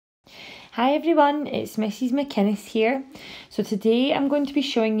Hi everyone, it's Mrs. McInnes here. So today I'm going to be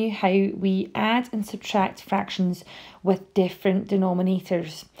showing you how we add and subtract fractions with different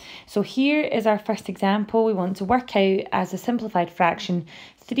denominators. So here is our first example. We want to work out as a simplified fraction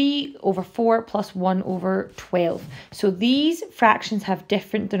 3 over 4 plus 1 over 12. So these fractions have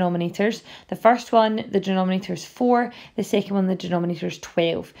different denominators. The first one, the denominator is 4. The second one, the denominator is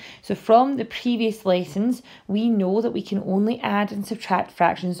 12. So from the previous lessons, we know that we can only add and subtract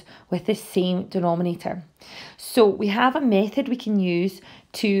fractions with the same denominator. So we have a method we can use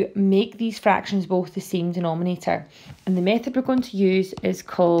to make these fractions both the same denominator. And the method we're going to use is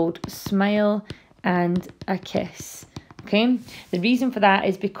called smile and a kiss. Okay, the reason for that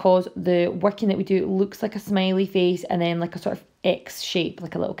is because the working that we do looks like a smiley face and then like a sort of X shape,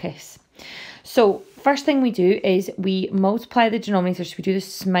 like a little kiss. So first thing we do is we multiply the denominators. So we do the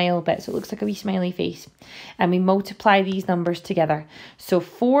smile bit, so it looks like a wee smiley face. And we multiply these numbers together. So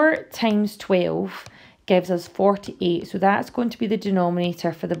 4 times 12 gives us 48. So that's going to be the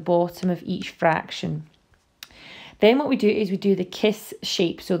denominator for the bottom of each fraction. Then what we do is we do the kiss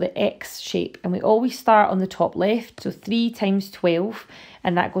shape, so the X shape, and we always start on the top left, so 3 times 12,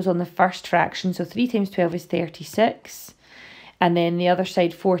 and that goes on the first fraction, so 3 times 12 is 36, and then the other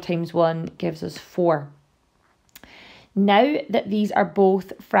side, 4 times 1 gives us 4. Now that these are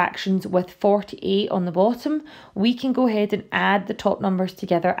both fractions with 48 on the bottom, we can go ahead and add the top numbers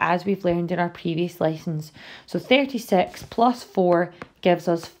together as we've learned in our previous lessons. So 36 plus 4 gives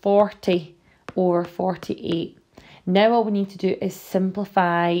us 40 over 48. Now all we need to do is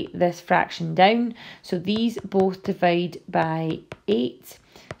simplify this fraction down. So these both divide by 8.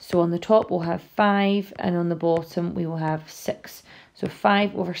 So on the top we'll have 5 and on the bottom we will have 6. So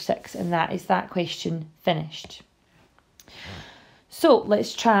 5 over 6, and that is that question finished. So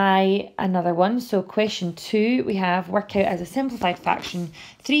let's try another one. So question 2, we have work out as a simplified fraction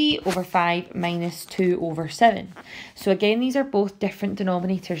 3 over 5 minus 2 over 7. So again, these are both different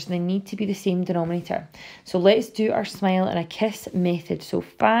denominators and they need to be the same denominator. So let's do our smile and a kiss method. So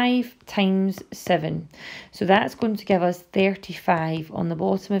 5 times 7. So that's going to give us 35 on the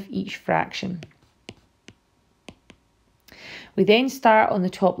bottom of each fraction. We then start on the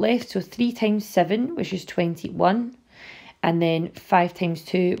top left, so 3 times 7, which is 21. And then 5 times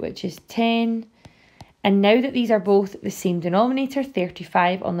 2, which is 10. And now that these are both the same denominator,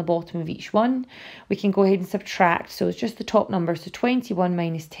 35 on the bottom of each one, we can go ahead and subtract. So it's just the top number. So 21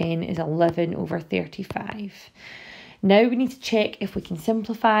 minus 10 is 11 over 35. Now we need to check if we can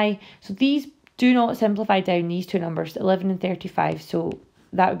simplify. So these do not simplify down, these two numbers, 11 and 35. So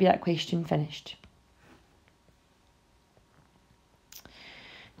that would be that question finished.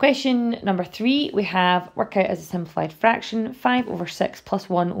 Question number 3, we have work out as a simplified fraction 5 over 6 plus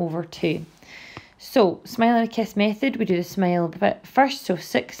 1 over 2. So smile and a kiss method, we do the smile bit first, so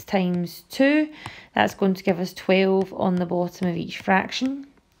 6 times 2, that's going to give us 12 on the bottom of each fraction.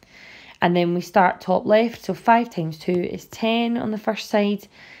 And then we start top left, so 5 times 2 is 10 on the first side,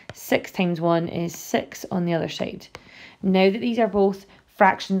 6 times 1 is 6 on the other side. Now that these are both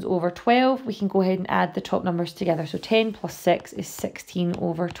fractions over 12, we can go ahead and add the top numbers together. So 10 plus 6 is 16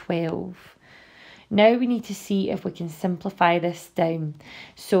 over 12. Now we need to see if we can simplify this down.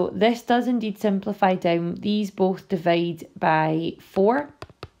 So this does indeed simplify down. These both divide by 4.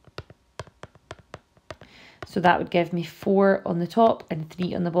 So that would give me 4 on the top and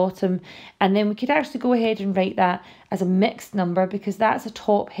 3 on the bottom. And then we could actually go ahead and write that as a mixed number because that's a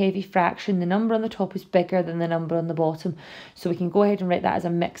top heavy fraction. The number on the top is bigger than the number on the bottom. So we can go ahead and write that as a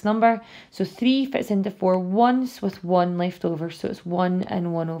mixed number. So 3 fits into 4 once with 1 left over. So it's 1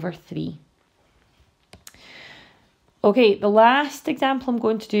 and 1 over 3. Okay, the last example I'm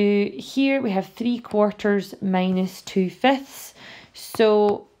going to do here, we have 3/4 minus 2/5.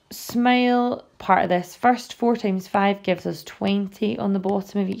 So smile part of this first. 4 times 5 gives us 20 on the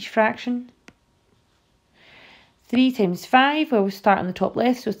bottom of each fraction. 3 times 5, well, we'll start on the top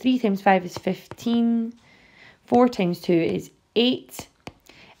left, so 3 times 5 is 15. 4 times 2 is 8.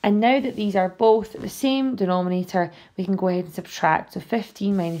 And now that these are both the same denominator, we can go ahead and subtract. So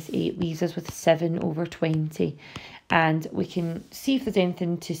 15 minus 8 leaves us with 7 over 20. And we can see if there's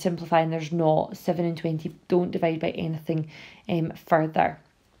anything to simplify, and there's not. 7 and 20 don't divide by anything further.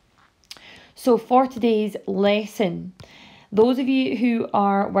 So for today's lesson, those of you who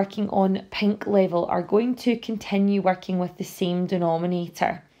are working on pink level are going to continue working with the same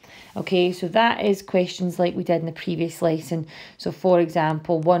denominator. Okay, so that is questions like we did in the previous lesson. So for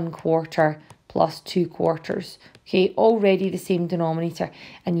example, 1/4 plus 2/4. Okay, already the same denominator,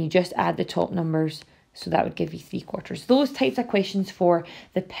 and you just add the top numbers So that would give you 3/4. Those types of questions for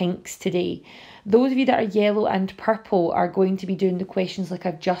the pinks today. Those of you that are yellow and purple are going to be doing the questions like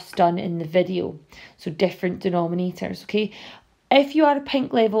I've just done in the video. So different denominators, okay? If you are a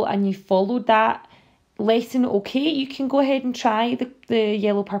pink level and you followed that lesson, okay, you can go ahead and try the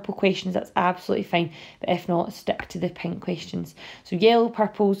yellow purple questions. That's absolutely fine. But if not, stick to the pink questions. So yellow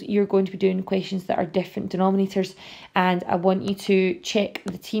purples, you're going to be doing questions that are different denominators. And I want you to check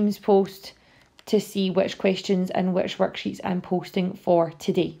the Teams post to see which questions and which worksheets I'm posting for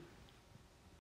today.